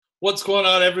What's going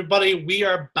on, everybody? We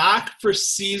are back for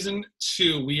season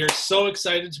 2. We are so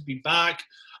excited to be back.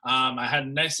 I had a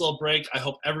nice little break. I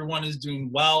hope everyone is doing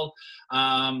well.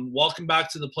 Welcome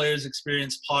back to the Players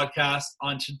Experience podcast.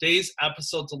 On today's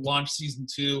episode to launch season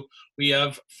 2, we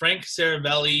have Frank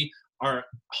Seravalli, our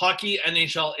hockey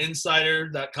NHL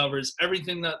insider that covers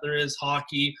everything that there is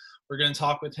hockey. We're going to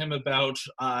talk with him about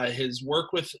his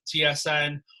work with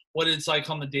TSN, what it's like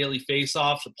on the Daily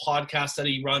Face-Off, the podcast that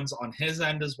he runs on his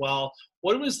end as well,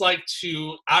 what it was like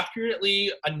to accurately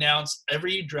announce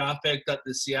every draft pick that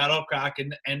the Seattle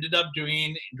Kraken ended up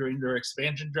doing during their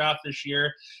expansion draft this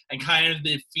year, and kind of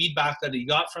the feedback that he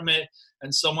got from it,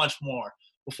 and so much more.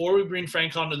 Before we bring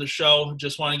Frank onto the show,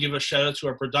 just want to give a shout out to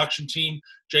our production team,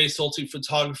 Jay Solte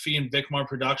Photography and Vicmar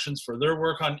Productions, for their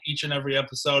work on each and every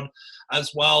episode.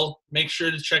 As well, make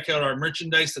sure to check out our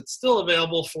merchandise that's still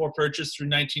available for purchase through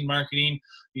 19 Marketing.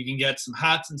 You can get some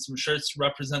hats and some shirts to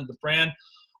represent the brand.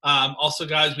 Also,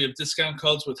 guys, we have discount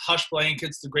codes with Hush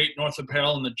Blankets, the Great North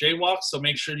Apparel, and the Jaywalk, so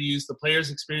make sure to use the Players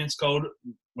Experience code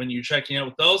when you're checking out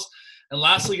with those. And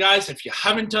lastly, guys, if you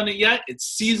haven't done it yet,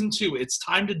 it's season 2. It's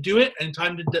time to do it and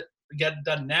time to get it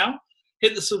done now.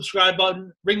 Hit the subscribe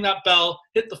button, ring that bell,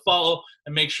 hit the follow,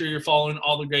 and make sure you're following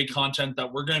all the great content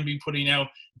that we're going to be putting out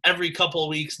every couple of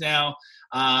weeks now.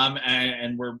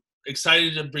 And we're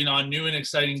excited to bring on new and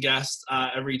exciting guests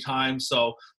every time.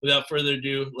 So without further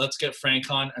ado, let's get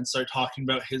Frank on and start talking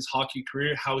about his hockey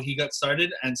career, how he got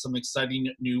started, and some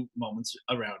exciting new moments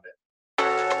around it.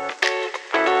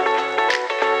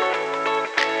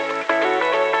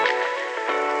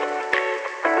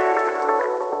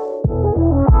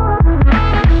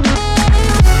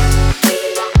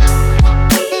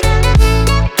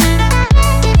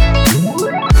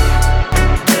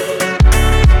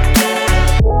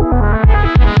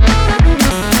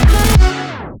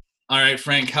 All right,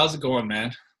 Frank, how's it going,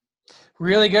 man?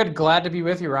 Really good. Glad to be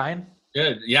with you, Ryan.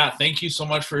 Good. Yeah, thank you so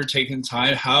much for taking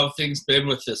time. How have things been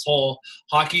with this whole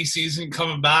hockey season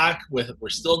coming back? We're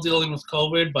still dealing with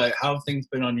COVID, but how have things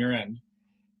been on your end?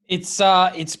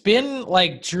 It's been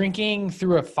like drinking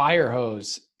through a fire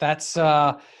hose. It's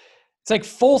like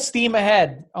full steam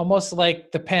ahead, almost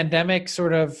like the pandemic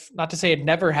sort of, not to say it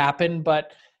never happened,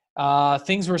 but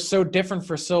things were so different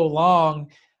for so long.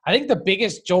 I think the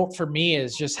biggest jolt for me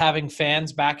is just having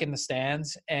fans back in the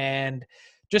stands, and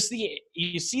just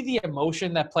you see the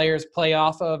emotion that players play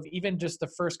off of, even just the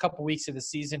first couple weeks of the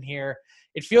season here.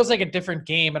 It feels like a different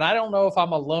game. And I don't know if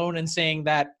I'm alone in saying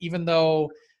that, even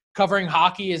though covering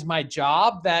hockey is my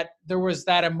job, that there was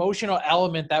that emotional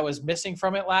element that was missing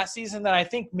from it last season that I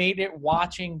think made it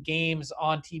watching games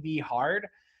on TV hard.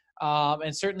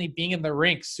 And certainly being in the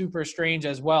rink, super strange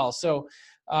as well. So,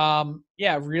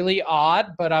 yeah, really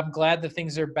odd, but I'm glad that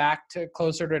things are back to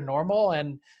closer to normal,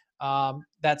 and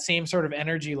that same sort of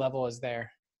energy level is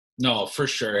there. No, for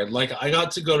sure. Like, I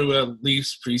got to go to a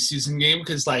Leafs preseason game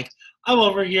because, like, I'm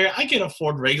over here. I can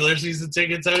afford regular season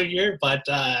tickets out here, but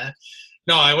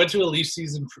no, I went to a Leafs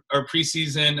season or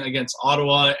preseason against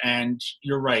Ottawa, and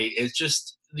you're right. It's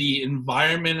just the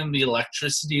environment and the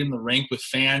electricity in the rink with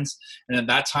fans. And at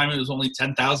that time, it was only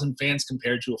 10,000 fans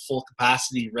compared to a full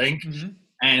capacity rink. Mm-hmm.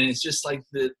 And it's just like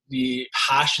the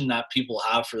passion that people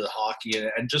have for the hockey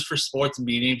and just for sports, and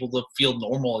being able to feel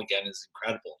normal again is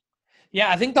incredible.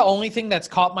 Yeah, I think the only thing that's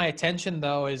caught my attention,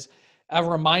 though, is a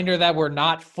reminder that we're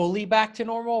not fully back to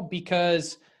normal,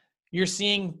 because you're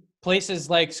seeing places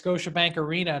like Scotiabank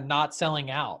Arena not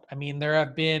selling out. I mean, there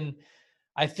have been,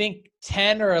 I think,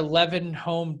 10 or 11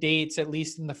 home dates, at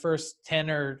least in the first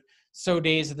 10 or so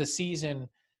days of the season,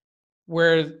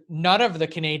 where none of the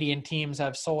Canadian teams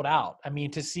have sold out. I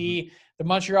mean, to see the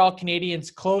Montreal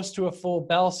Canadiens close to a full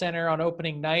Bell Center on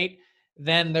opening night,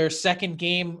 then their second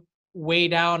game way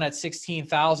down at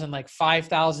 16,000, like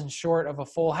 5,000 short of a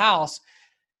full house.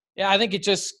 Yeah, I think it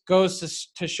just goes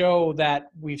to show that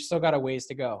we've still got a ways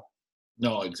to go.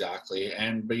 No, exactly.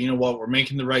 But you know what? We're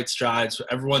making the right strides.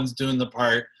 Everyone's doing the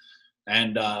part,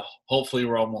 and hopefully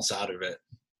we're almost out of it.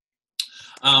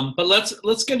 But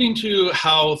let's get into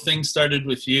how things started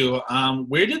with you.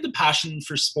 Where did the passion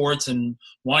for sports and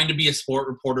wanting to be a sport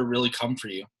reporter really come for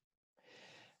you?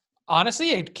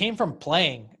 Honestly, it came from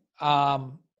playing.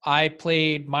 I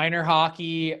played minor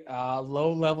hockey,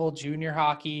 low-level junior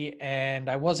hockey, and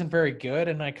I wasn't very good.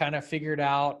 And I kind of figured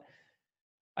out,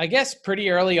 I guess, pretty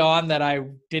early on that I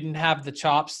didn't have the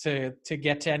chops to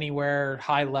get to anywhere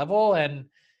high level. And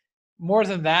more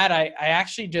than that, I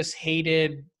actually just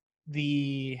hated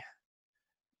the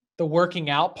working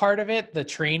out part of it, the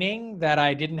training, that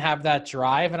I didn't have that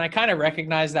drive. And I kind of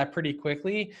recognized that pretty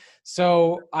quickly.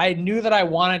 So I knew that I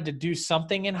wanted to do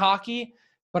something in hockey,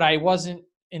 but I wasn't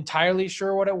entirely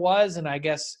sure what it was. And I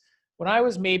guess when I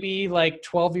was maybe like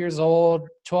 12 years old,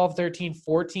 12, 13,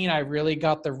 14, I really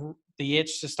got the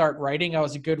itch to start writing. I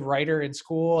was a good writer in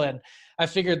school, and I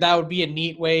figured that would be a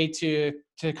neat way to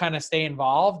kind of stay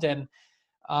involved. And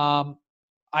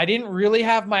I didn't really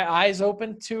have my eyes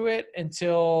open to it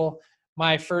until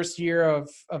my first year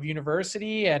of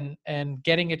university, and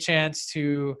getting a chance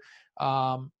to,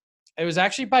 it was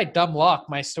actually by dumb luck.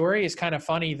 My story is kind of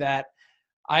funny that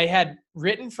I had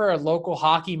written for a local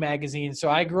hockey magazine. So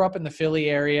I grew up in the Philly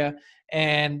area,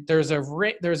 and there's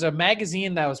a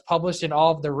magazine that was published in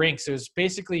all of the rinks. It was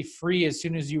basically free as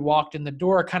soon as you walked in the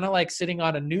door, kind of like sitting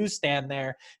on a newsstand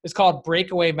there. It's called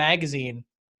Breakaway Magazine.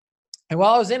 And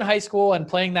while I was in high school and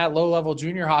playing that low-level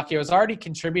junior hockey, I was already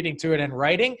contributing to it and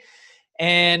writing.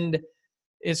 And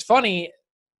it's funny,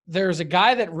 there's a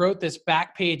guy that wrote this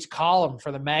back page column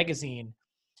for the magazine.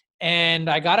 And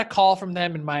I got a call from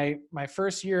them in my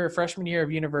freshman year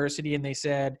of university, and they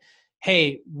said,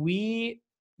 hey,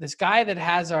 this guy that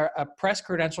has a press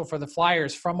credential for the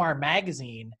Flyers from our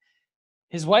magazine,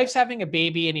 his wife's having a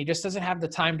baby and he just doesn't have the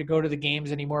time to go to the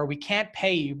games anymore. We can't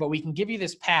pay you, but we can give you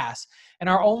this pass. And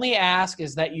our only ask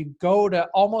is that you go to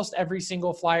almost every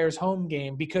single Flyers home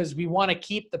game, because we want to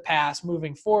keep the pass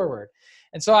moving forward.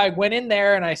 And so I went in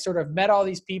there and I sort of met all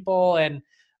these people, and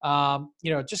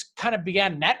just kind of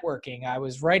began networking. I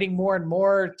was writing more and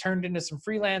more, turned into some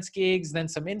freelance gigs, then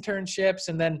some internships.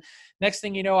 And then next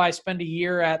thing you know, I spent a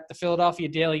year at the Philadelphia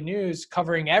Daily News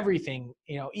covering everything,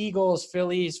 Eagles,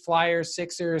 Phillies, Flyers,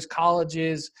 Sixers,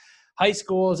 colleges, high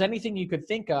schools, anything you could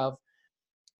think of.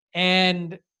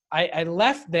 And I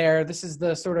left there. This is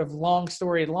the sort of long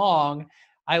story long.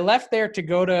 I left there to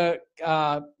go to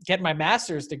get my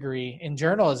master's degree in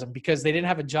journalism because they didn't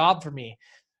have a job for me.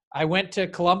 I went to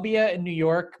Columbia in New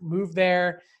York, moved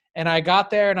there, and I got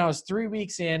there and I was 3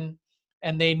 weeks in,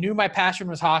 and they knew my passion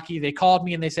was hockey. They called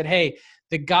me and they said, hey,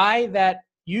 the guy that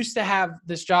used to have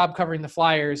this job covering the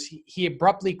Flyers, he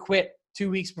abruptly quit 2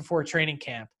 weeks before training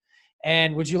camp.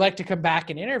 And would you like to come back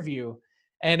and interview?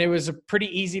 And it was a pretty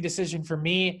easy decision for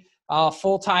me.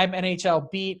 Full-time NHL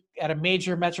beat at a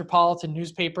major metropolitan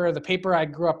newspaper, the paper I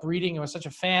grew up reading and was such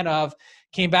a fan of.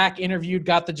 Came back, interviewed,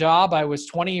 got the job. I was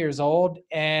 20 years old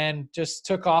and just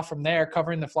took off from there,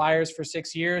 covering the Flyers for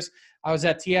 6 years. I was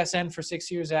at TSN for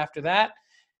 6 years after that.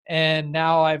 And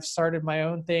now I've started my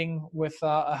own thing with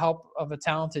a help of a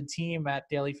talented team at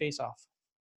Daily Faceoff.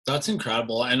 That's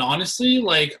incredible. And honestly,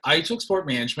 I took sport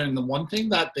management, and the one thing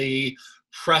that they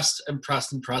pressed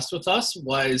with us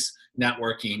was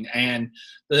networking. And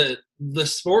the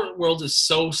sport world is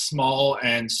so small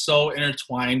and so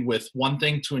intertwined with one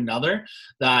thing to another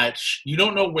that you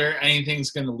don't know where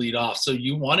anything's going to lead off. So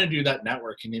you want to do that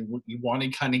networking, and you want to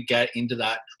kind of get into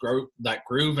that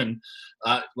groove, and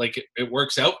it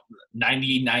works out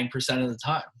 99% of the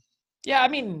time. Yeah, I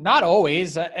mean, not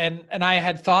always. And I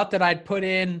had thought that I'd put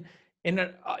in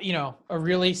a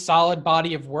really solid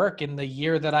body of work in the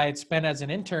year that I had spent as an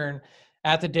intern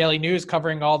at the Daily News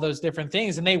covering all those different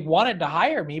things. And they wanted to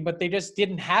hire me, but they just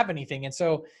didn't have anything. And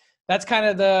so that's kind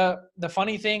of the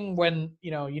funny thing when,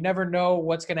 you never know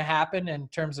what's going to happen in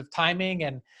terms of timing.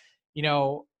 And,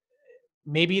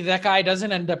 maybe that guy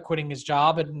doesn't end up quitting his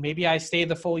job, and maybe I stay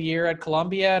the full year at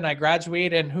Columbia and I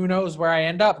graduate, and who knows where I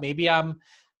end up. Maybe I'm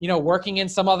working in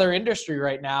some other industry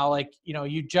right now.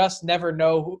 You just never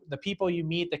know the people you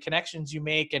meet, the connections you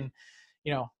make. And,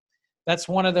 that's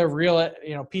one of the real,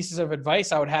 pieces of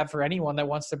advice I would have for anyone that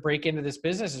wants to break into this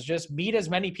business, is just meet as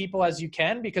many people as you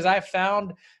can, because I've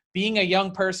found, being a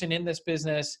young person in this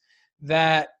business,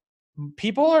 that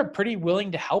people are pretty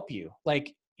willing to help you.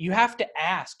 You have to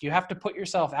ask, you have to put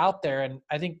yourself out there. And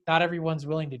I think not everyone's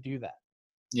willing to do that.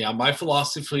 Yeah, my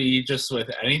philosophy just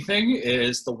with anything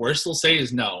is the worst they'll say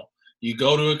is no. You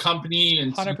go to a company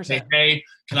and say, hey,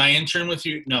 can I intern with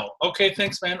you? No. Okay,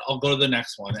 thanks, man. I'll go to the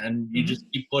next one. And you just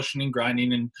keep pushing and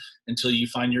grinding until you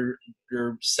find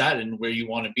you're set and where you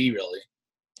want to be, really.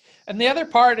 And the other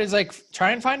part is try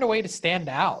and find a way to stand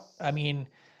out. I mean,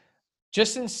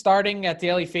 just in starting at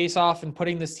Daily Faceoff and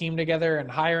putting this team together and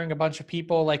hiring a bunch of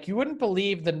people, you wouldn't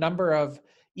believe the number of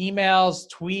emails,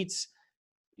 tweets,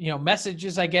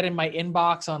 messages I get in my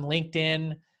inbox on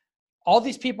LinkedIn. All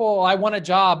these people, I want a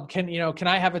job. Can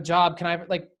I have a job? Can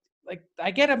I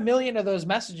I get a million of those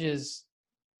messages.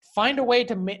 Find a way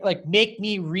to make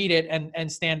me read it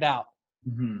and stand out.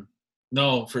 Mm-hmm.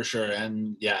 No, for sure.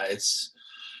 And it's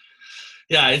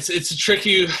a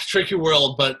tricky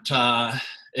world, but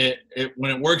it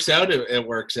when it works out, it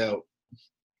works out.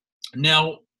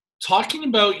 Now, talking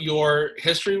about your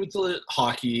history with the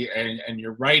hockey and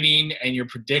your writing and your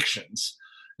predictions.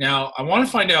 Now, I want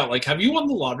to find out, like, have you won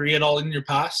the lottery at all in your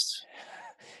past?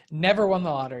 Never won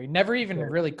the lottery. Never even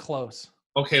really close.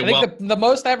 Okay, I well, think the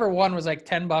most I ever won was like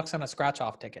 $10 on a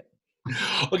scratch-off ticket.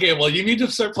 okay, well, you need to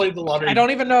start playing the lottery. I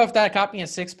don't even know if that got me a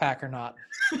six-pack or not.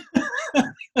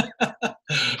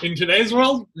 In today's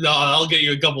world, no, I'll get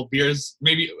you a couple beers.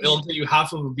 Maybe it'll get you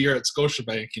half of a beer at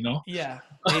Scotiabank, you know? Yeah,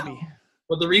 maybe.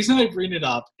 But the reason I bring it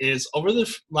up is over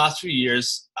the last few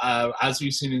years, as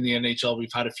we've seen in the NHL,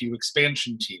 we've had a few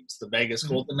expansion teams. The Vegas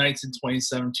Golden Knights in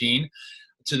 2017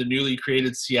 to the newly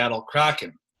created Seattle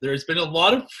Kraken. There's been a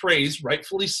lot of praise,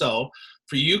 rightfully so,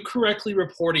 for you correctly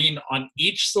reporting on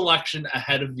each selection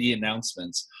ahead of the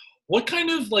announcements. What kind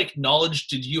of like knowledge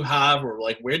did you have, or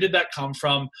like where did that come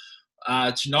from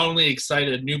to not only excite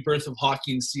a new birth of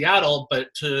hockey in Seattle, but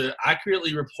to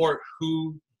accurately report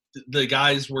who the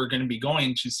guys were going to be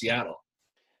going to Seattle?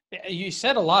 You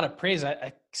said a lot of praise.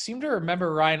 I seem to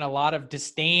remember, Ryan, a lot of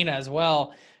disdain as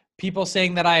well. People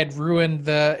saying that I had ruined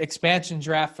the expansion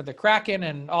draft for the Kraken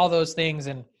and all those things.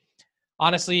 And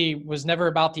honestly, was never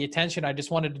about the attention. I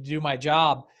just wanted to do my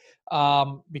job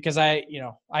because I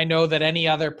know that any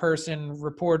other person,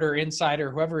 reporter,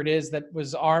 insider, whoever it is that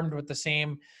was armed with the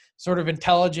same sort of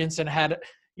intelligence and had,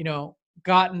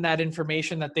 gotten that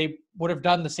information, that they would have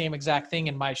done the same exact thing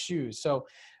in my shoes. So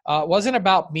it wasn't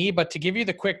about me, but to give you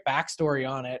the quick backstory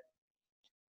on it,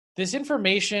 this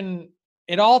information,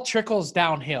 it all trickles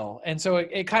downhill. And so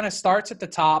it kind of starts at the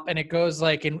top and it goes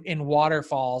like in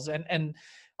waterfalls. And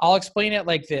I'll explain it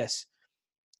like this.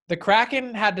 The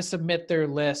Kraken had to submit their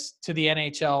list to the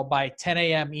NHL by 10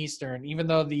 a.m. Eastern, even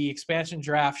though the expansion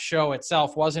draft show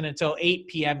itself wasn't until 8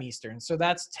 p.m. Eastern. So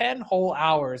that's 10 whole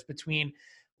hours between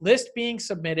list being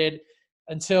submitted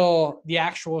until the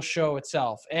actual show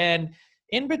itself. And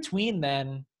in between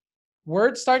then,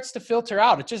 word starts to filter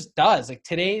out. It just does. Like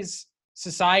today's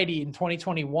society in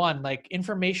 2021, like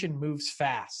information moves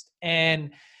fast.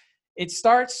 And it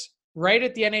starts right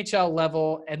at the NHL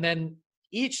level, and then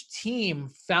each team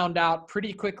found out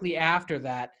pretty quickly after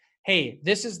that, hey,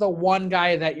 this is the one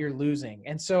guy that you're losing.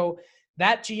 And so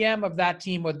that GM of that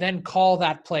team would then call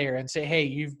that player and say, hey,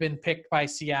 you've been picked by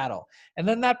Seattle. And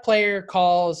then that player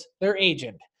calls their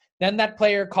agent. Then that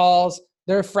player calls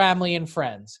their family and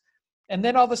friends. And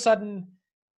then all of a sudden,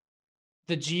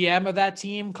 the GM of that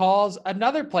team calls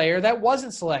another player that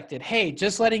wasn't selected. Hey,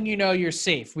 just letting you know you're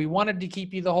safe. We wanted to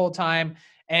keep you the whole time,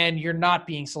 and you're not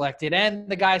being selected. And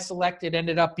the guy selected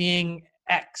ended up being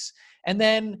X. And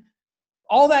then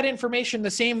all that information,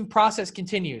 the same process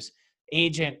continues.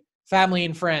 Agent, family,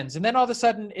 and friends. And then all of a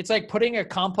sudden, it's like putting a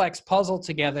complex puzzle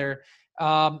together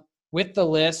with the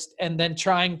list and then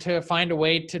trying to find a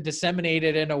way to disseminate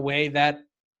it in a way that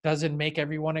doesn't make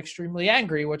everyone extremely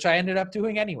angry, which I ended up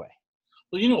doing anyway.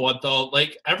 Well, you know what, though?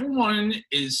 Like, everyone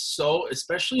is so,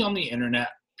 especially on the internet,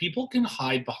 people can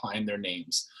hide behind their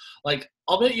names. Like,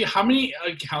 I'll bet you, how many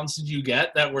accounts did you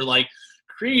get that were, like,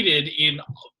 created in,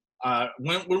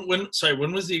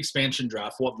 when was the expansion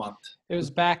draft? What month? It was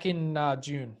back in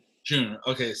June. June.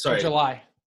 Okay, sorry. Or July.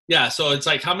 Yeah, so it's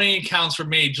like, how many accounts were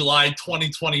made July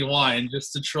 2021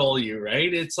 just to troll you,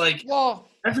 right? It's like... Well,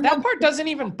 that part doesn't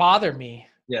even bother me.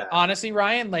 Yeah. Honestly,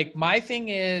 Ryan, like, my thing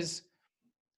is,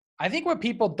 I think what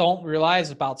people don't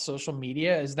realize about social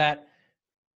media is that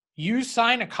you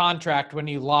sign a contract when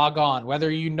you log on, whether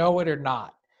you know it or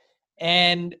not.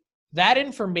 And that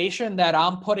information that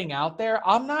I'm putting out there,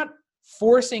 I'm not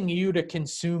forcing you to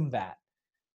consume that.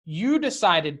 You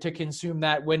decided to consume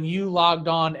that when you logged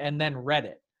on and then read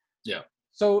it. Yeah.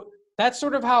 So that's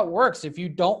sort of how it works. If you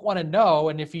don't want to know,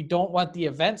 and if you don't want the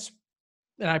events,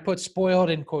 and I put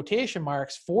spoiled in quotation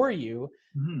marks for you,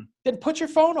 then put your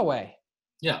phone away.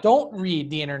 Yeah. Don't read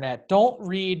the internet. Don't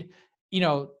read,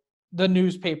 the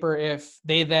newspaper if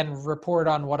they then report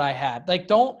on what I had. Like,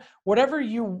 whatever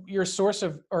your source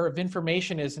of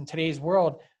information is in today's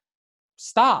world,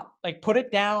 stop. Like, put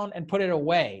it down and put it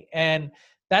away. And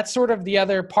that's sort of the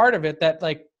other part of it that,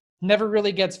 like, never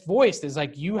really gets voiced, is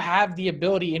like, you have the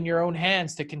ability in your own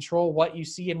hands to control what you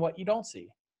see and what you don't see.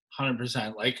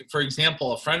 100%. Like, for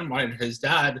example, a friend of mine, his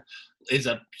dad is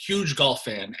a huge golf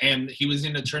fan, and he was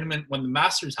in a tournament when the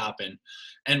Masters happened.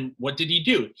 And what did he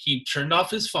do? He turned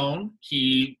off his phone.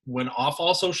 He went off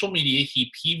all social media.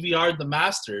 He PVR'd the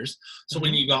Masters. So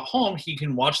when he got home, he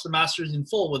can watch the Masters in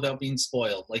full without being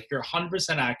spoiled. Like, you're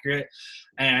 100% accurate.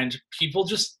 And people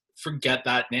just forget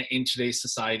that in today's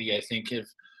society. I think if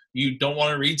you don't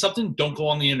want to read something, don't go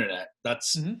on the internet.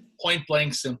 That's point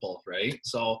blank simple, right?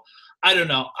 So I don't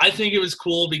know. I think it was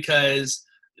cool because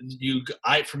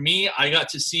for me, I got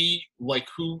to see like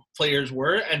who players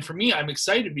were. And for me, I'm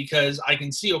excited because I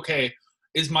can see, okay,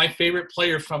 is my favorite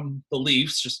player from the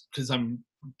Leafs, just because I'm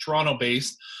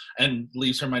Toronto-based, and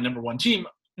Leafs are my number one team.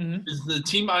 Mm-hmm. Is the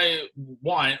team I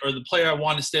want, or the player I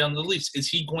want to stay on the Leafs, is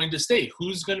he going to stay?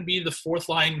 Who's going to be the fourth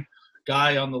line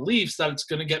guy on the Leafs that's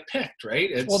going to get picked,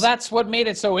 right? Well, that's what made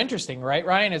it so interesting, right,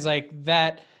 Ryan? Is like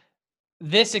that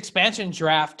this expansion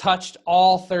draft touched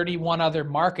all 31 other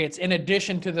markets in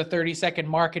addition to the 32nd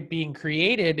market being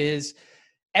created. Is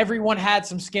everyone had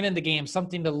some skin in the game,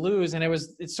 something to lose. And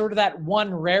it's sort of that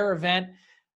one rare event.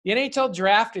 The NHL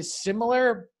draft is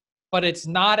similar, but it's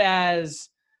not as,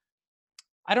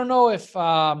 I don't know if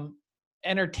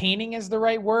entertaining is the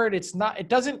right word. It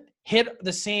doesn't hit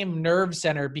the same nerve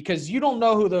center because you don't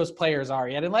know who those players are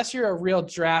yet, unless you're a real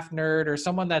draft nerd or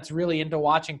someone that's really into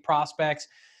watching prospects.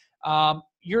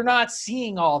 You're not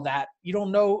seeing all that. You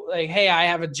don't know, like, hey, I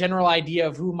have a general idea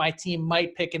of who my team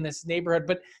might pick in this neighborhood,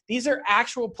 but these are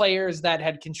actual players that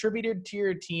had contributed to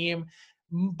your team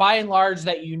by and large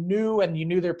that you knew, and you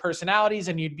knew their personalities,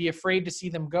 and you'd be afraid to see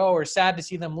them go or sad to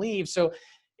see them leave. So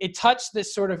it touched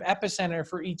this sort of epicenter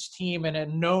for each team and a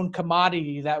known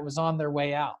commodity that was on their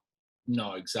way out.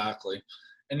 No, exactly.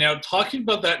 And now talking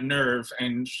about that nerve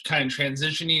and kind of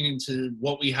transitioning into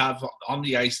what we have on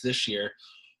the ice this year,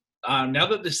 now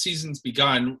that the season's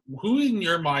begun, who in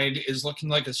your mind is looking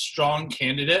like a strong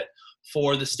candidate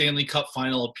for the Stanley Cup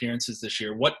final appearances this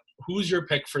year? Who's your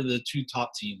pick for the two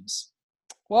top teams?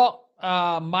 Well,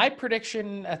 my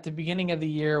prediction at the beginning of the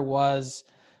year was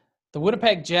the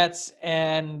Winnipeg Jets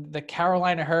and the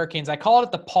Carolina Hurricanes. I called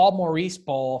it the Paul Maurice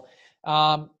Bowl.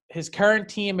 His current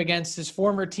team against his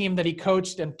former team that he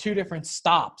coached in two different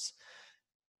stops.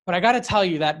 But I got to tell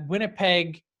you that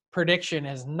Winnipeg prediction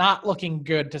is not looking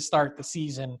good to start the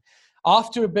season.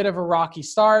 Off to a bit of a rocky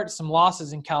start, some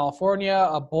losses in California,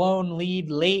 a blown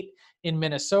lead late in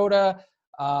Minnesota,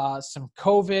 some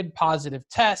COVID positive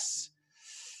tests.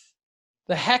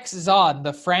 The hex is on.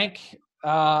 The Frank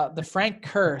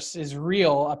curse is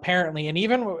real, apparently. And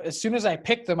even as soon as I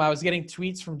picked them, I was getting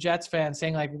tweets from Jets fans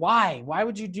saying, like, why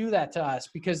would you do that to us?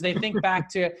 Because they think back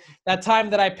to that time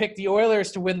that I picked the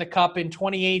Oilers to win the Cup in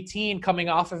 2018, coming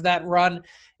off of that run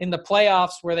in the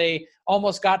playoffs where they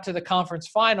almost got to the conference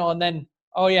final. And then,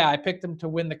 oh yeah, I picked them to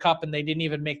win the Cup and they didn't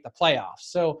even make the playoffs.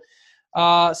 So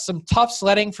some tough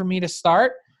sledding for me to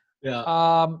start.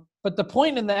 Yeah. But the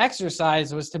point in the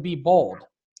exercise was to be bold.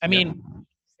 I mean,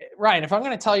 Ryan, if I'm going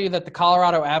to tell you that the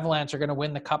Colorado Avalanche are going to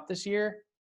win the Cup this year,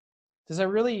 does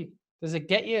it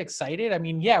get you excited? I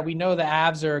mean, yeah, we know the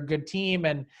Avs are a good team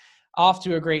and off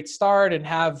to a great start and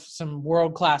have some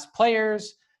world-class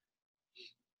players.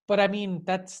 But I mean,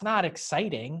 that's not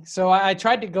exciting. So I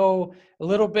tried to go a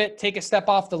little bit, take a step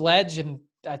off the ledge, and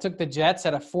I took the Jets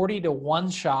at a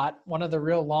 40-1 shot, one of the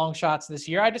real long shots this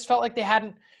year. I just felt like they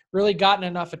hadn't really gotten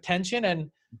enough attention.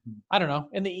 And I don't know,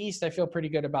 in the East, I feel pretty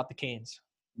good about the Canes.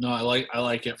 No, I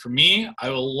like it. For me, I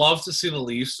would love to see the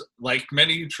Leafs, like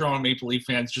many Toronto Maple Leaf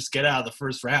fans, just get out of the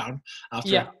first round.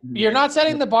 You're not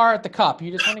setting the bar at the Cup.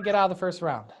 You just want to get out of the first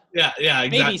round. Yeah,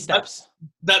 exactly. Baby steps.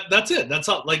 That's it. That's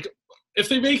all. Like, if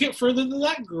they make it further than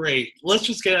that, great. Let's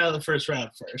just get out of the first round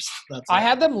first. I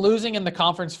had them losing in the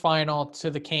conference final to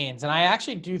the Canes, and I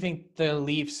actually do think the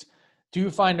Leafs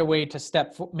do find a way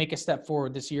to make a step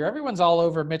forward this year. Everyone's all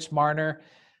over Mitch Marner.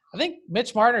 I think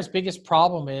Mitch Marner's biggest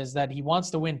problem is that he wants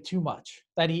to win too much,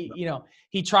 that he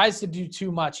tries to do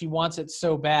too much. He wants it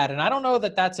so bad. And I don't know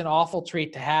that that's an awful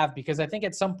trait to have, because I think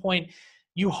at some point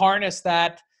you harness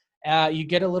that, you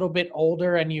get a little bit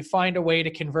older and you find a way to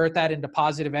convert that into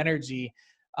positive energy.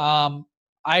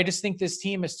 I just think this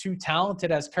team is too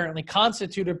talented as currently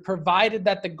constituted, provided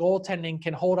that the goaltending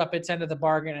can hold up its end of the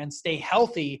bargain and stay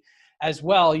healthy as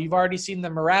well. You've already seen the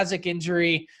Mrazek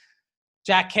injury.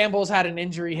 Jack Campbell's had an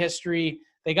injury history.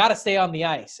 They got to stay on the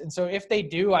ice. And so if they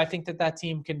do, I think that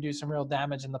team can do some real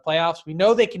damage in the playoffs. We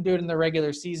know they can do it in the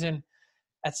regular season.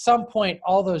 At some point,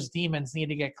 all those demons need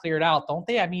to get cleared out, don't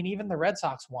they? I mean, even the Red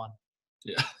Sox won.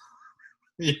 Yeah.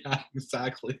 Yeah,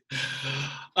 exactly.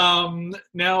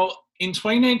 Now, in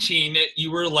 2019, you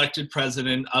were elected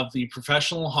president of the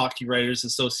Professional Hockey Writers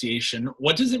Association.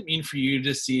 What does it mean for you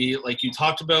to see, like you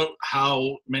talked about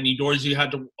how many doors you had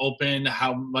to open,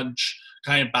 how much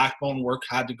kind of backbone work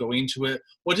had to go into it.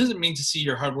 What does it mean to see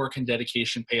your hard work and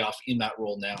dedication pay off in that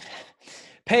role now?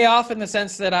 Pay off in the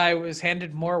sense that I was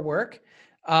handed more work.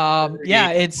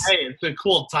 It's a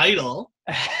cool title.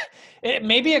 It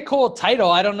may be a cool title.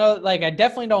 I don't know. Like, I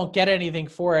definitely don't get anything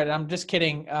for it. I'm just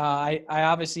kidding. I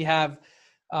obviously have,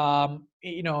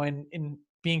 in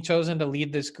being chosen to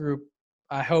lead this group,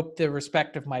 I hope the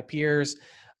respect of my peers.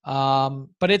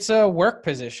 But it's a work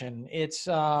position. It's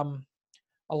a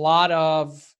lot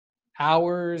of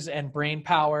hours and brain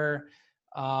power,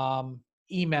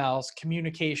 emails,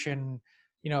 communication,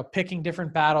 picking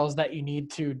different battles that you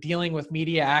need to, dealing with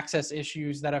media access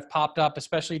issues that have popped up,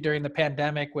 especially during the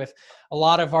pandemic with a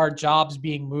lot of our jobs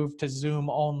being moved to Zoom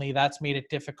only. That's made it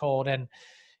difficult. And,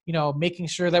 making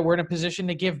sure that we're in a position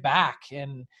to give back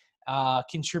and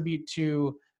contribute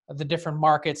to the different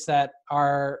markets that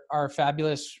our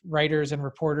fabulous writers and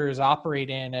reporters operate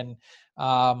in. And,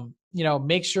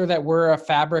 make sure that we're a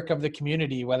fabric of the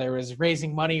community, whether it was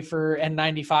raising money for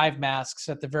N95 masks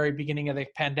at the very beginning of the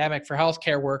pandemic for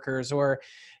healthcare workers, or,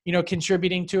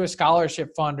 contributing to a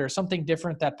scholarship fund or something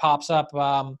different that pops up.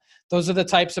 Those are the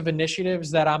types of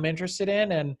initiatives that I'm interested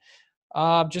in, and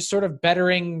just sort of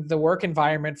bettering the work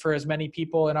environment for as many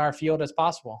people in our field as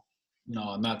possible.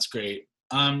 No, and that's great.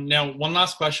 Now, one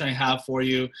last question I have for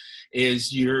you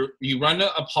is you run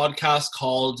a podcast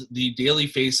called the Daily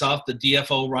Face-Off, the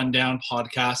DFO Rundown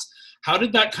podcast. How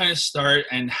did that kind of start,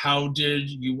 and how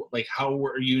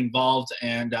were you involved,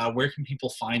 and where can people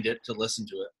find it to listen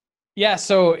to it? Yeah,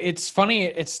 so it's funny.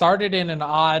 It started in an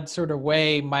odd sort of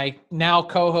way. My now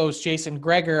co-host, Jason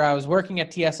Greger, I was working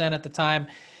at TSN at the time.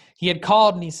 He had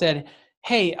called and he said,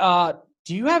 "Hey,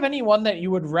 do you have anyone that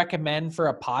you would recommend for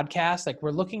a podcast? Like,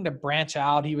 we're looking to branch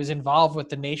out." He was involved with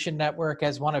the Nation Network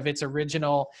as one of its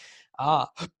original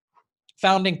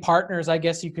founding partners, I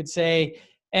guess you could say.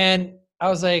 And I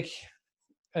was like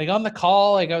on the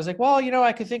call, I was like, well,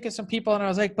 I could think of some people. And I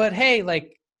was like, but hey,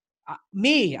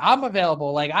 I'm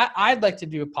available. I'd like to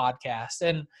do a podcast.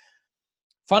 And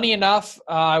funny enough,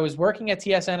 I was working at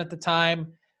TSN at the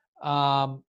time.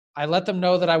 I let them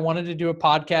know that I wanted to do a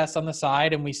podcast on the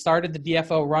side, and we started the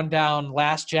DFO Rundown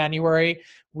last January.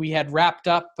 We had wrapped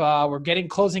up. We're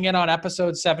closing in on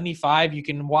episode 75. You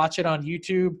can watch it on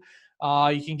YouTube.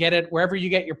 You can get it wherever you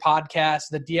get your podcasts,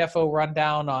 the DFO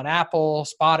Rundown on Apple,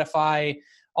 Spotify,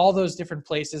 all those different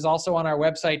places. Also on our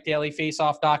website,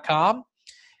 dailyfaceoff.com.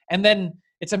 And then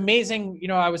it's amazing.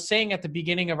 I was saying at the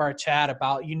beginning of our chat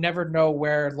about you never know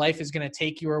where life is going to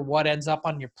take you or what ends up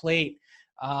on your plate.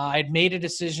 I'd made a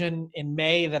decision in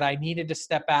May that I needed to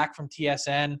step back from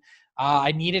TSN.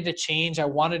 I needed to change. I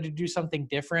wanted to do something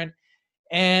different.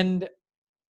 And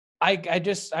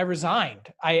I resigned.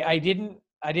 I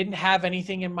didn't have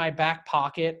anything in my back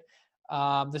pocket.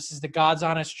 This is the God's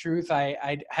honest truth.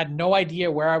 I had no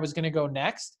idea where I was going to go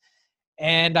next.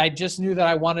 And I just knew that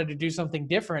I wanted to do something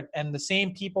different. And the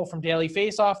same people from Daily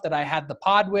Face-Off that I had the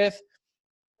pod with,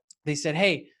 they said,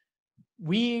 "Hey,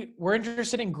 we're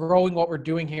interested in growing what we're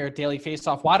doing here at Daily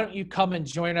Face-Off. Why don't you come and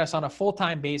join us on a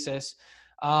full-time basis?"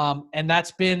 And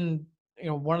that's been,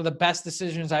 one of the best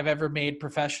decisions I've ever made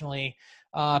professionally,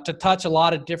 to touch a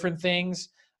lot of different things.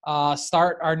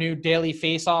 Start our new Daily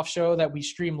Face-Off show that we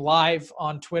stream live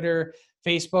on Twitter,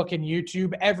 Facebook, and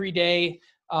YouTube every day,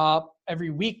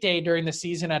 every weekday during the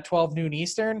season at 12 noon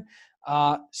Eastern.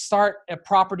 Start a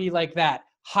property like that.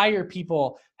 Hire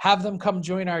people, have them come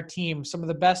join our team, some of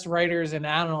the best writers and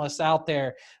analysts out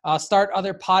there. Start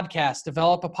other podcasts,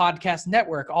 develop a podcast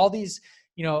network, all these,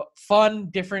 fun,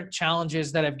 different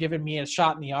challenges that have given me a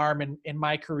shot in the arm in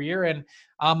my career. And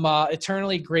I'm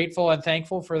eternally grateful and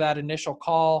thankful for that initial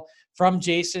call from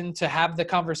Jason to have the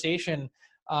conversation,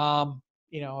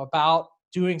 about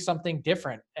doing something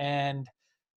different. And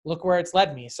look where it's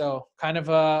led me. So kind of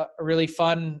a really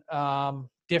fun,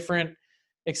 different,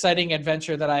 exciting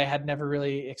adventure that I had never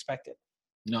really expected.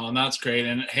 No, and that's great.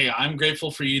 And hey, I'm grateful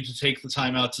for you to take the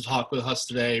time out to talk with us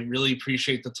today. Really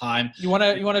appreciate the time. You want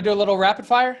to do a little rapid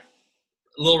fire?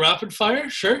 A little rapid fire?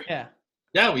 Sure.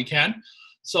 Yeah, we can.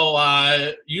 So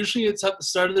usually it's at the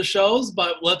start of the shows,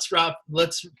 but let's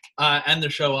end the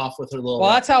show off with a little.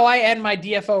 Well, that's how I end my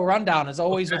DFO rundown, is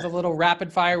always with a little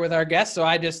rapid fire with our guests. So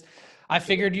I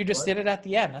figured you just did it at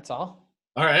the end. That's all.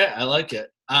 All right. I like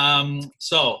it.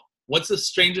 So what's the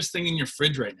strangest thing in your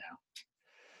fridge right now?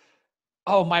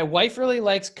 Oh, my wife really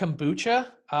likes kombucha.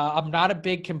 I'm not a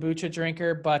big kombucha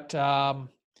drinker, but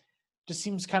just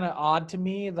seems kind of odd to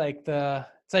me.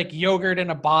 It's like yogurt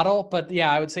in a bottle. But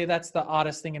yeah, I would say that's the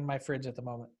oddest thing in my fridge at the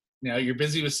moment. Now, you're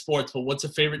busy with sports, but what's a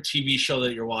favorite TV show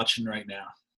that you're watching right now?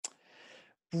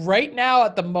 Right now,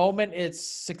 at the moment, it's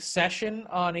Succession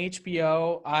on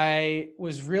HBO. I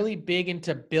was really big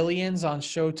into Billions on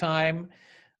Showtime.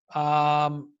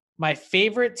 My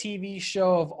favorite TV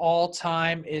show of all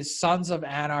time is Sons of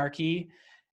Anarchy.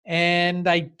 And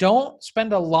I don't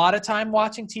spend a lot of time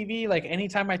watching TV. Like,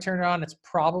 anytime I turn it on, it's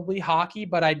probably hockey,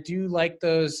 but I do like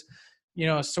those,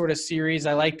 sort of series.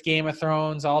 I liked Game of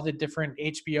Thrones, all the different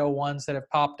HBO ones that have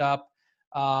popped up.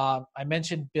 I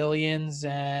mentioned Billions,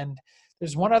 and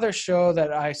there's one other show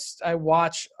that I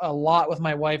watch a lot with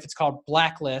my wife. It's called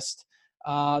Blacklist.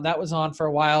 That was on for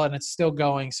a while, and it's still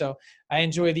going. So I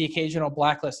enjoy the occasional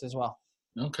Blacklist as well.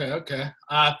 Okay.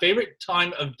 Favorite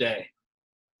time of day?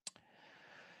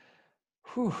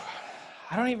 Whew.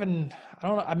 I don't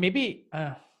know. Maybe,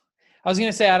 I was going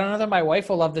to say, I don't know that my wife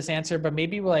will love this answer, but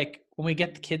maybe like when we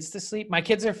get the kids to sleep. My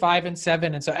kids are 5 and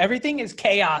 7. And so everything is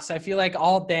chaos. I feel like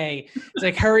all day. It's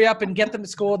like, hurry up and get them to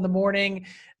school in the morning.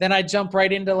 Then I jump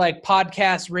right into like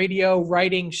podcasts, radio,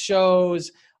 writing,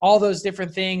 shows, all those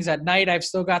different things. At night, I've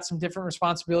still got some different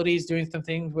responsibilities, doing some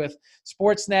things with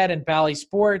Sportsnet and Bally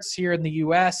Sports here in the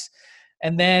US.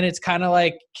 And then it's kind of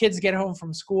like kids get home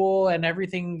from school and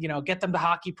everything, get them to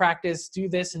hockey practice, do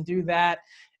this and do that.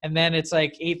 And then it's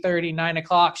like 8:30, 9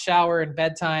 o'clock, shower and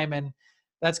bedtime. And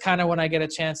that's kind of when I get a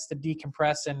chance to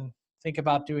decompress and think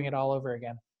about doing it all over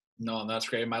again. No, that's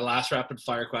great. My last rapid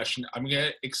fire question. I'm going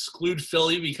to exclude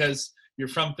Philly because you're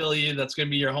from Philly. That's going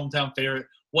to be your hometown favorite.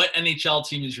 What NHL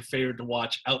team is your favorite to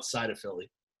watch outside of Philly?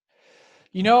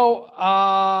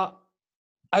 I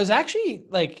was actually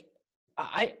like,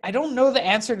 I don't know the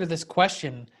answer to this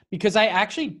question because I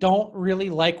actually don't really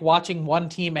like watching one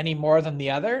team any more than the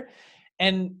other.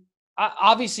 And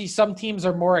obviously some teams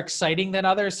are more exciting than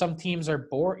others. Some teams are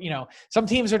some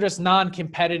teams are just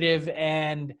non-competitive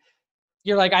and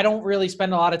you're like, I don't really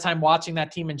spend a lot of time watching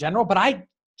that team in general, but I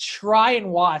try and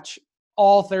watch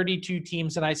all 32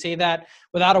 teams. And I say that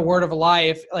without a word of a lie.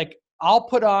 If like I'll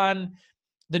put on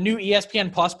the new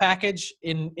ESPN Plus package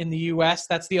in the US,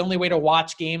 that's the only way to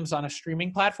watch games on a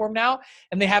streaming platform now.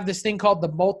 And they have this thing called the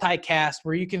multicast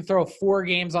where you can throw 4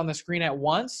 games on the screen at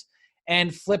once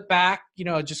and flip back,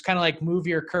 just kind of like move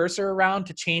your cursor around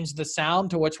to change the sound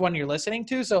to which one you're listening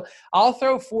to. So I'll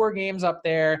throw 4 games up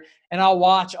there and I'll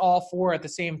watch all 4 at the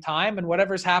same time. And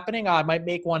whatever's happening, I might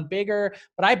make one bigger,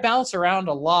 but I bounce around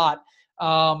a lot.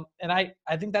 And I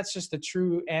think that's just the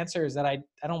true answer is that I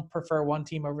don't prefer one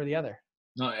team over the other.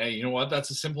 No, hey, you know what? That's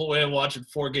a simple way of watching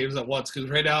 4 games at once. Because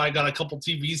right now I got a couple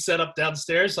TVs set up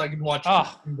downstairs, so I can watch 4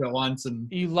 games at once. And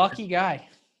you lucky guy.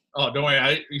 Oh, don't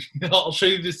worry. I'll show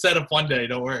you the setup one day.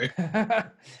 Don't worry.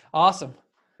 Awesome.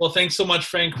 Well, thanks so much,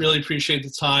 Frank. Really appreciate the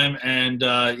time. And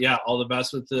all the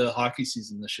best with the hockey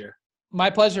season this year. My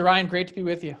pleasure, Ryan. Great to be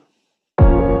with you.